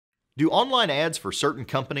Do online ads for certain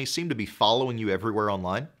companies seem to be following you everywhere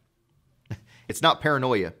online? It's not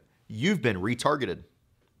paranoia. You've been retargeted.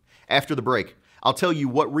 After the break, I'll tell you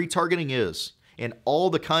what retargeting is and all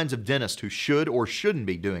the kinds of dentists who should or shouldn't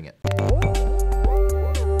be doing it.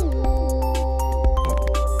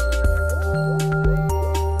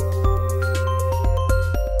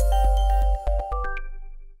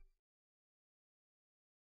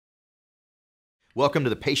 Welcome to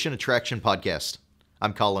the Patient Attraction Podcast.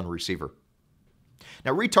 I'm Colin, receiver.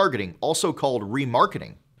 Now, retargeting, also called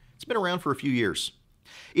remarketing, it's been around for a few years.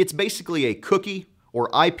 It's basically a cookie or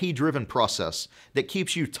IP-driven process that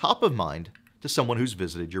keeps you top of mind to someone who's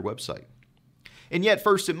visited your website. And yet,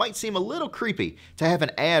 first, it might seem a little creepy to have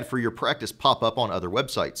an ad for your practice pop up on other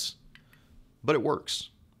websites, but it works.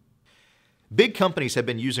 Big companies have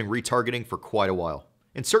been using retargeting for quite a while,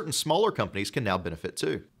 and certain smaller companies can now benefit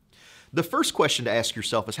too. The first question to ask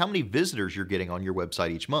yourself is how many visitors you're getting on your website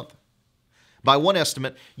each month. By one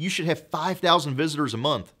estimate, you should have 5,000 visitors a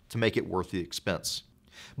month to make it worth the expense.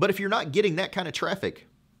 But if you're not getting that kind of traffic,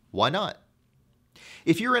 why not?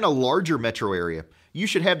 If you're in a larger metro area, you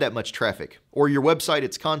should have that much traffic, or your website,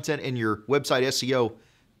 its content, and your website SEO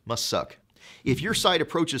must suck. If your site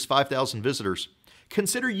approaches 5,000 visitors,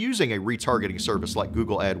 consider using a retargeting service like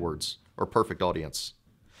Google AdWords or Perfect Audience.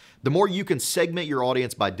 The more you can segment your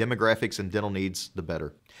audience by demographics and dental needs, the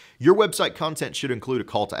better. Your website content should include a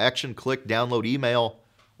call to action, click, download, email,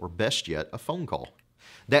 or best yet, a phone call.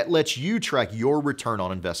 That lets you track your return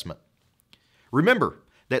on investment. Remember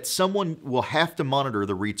that someone will have to monitor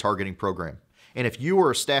the retargeting program. And if you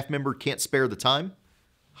or a staff member can't spare the time,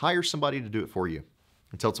 hire somebody to do it for you.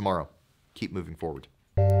 Until tomorrow, keep moving forward.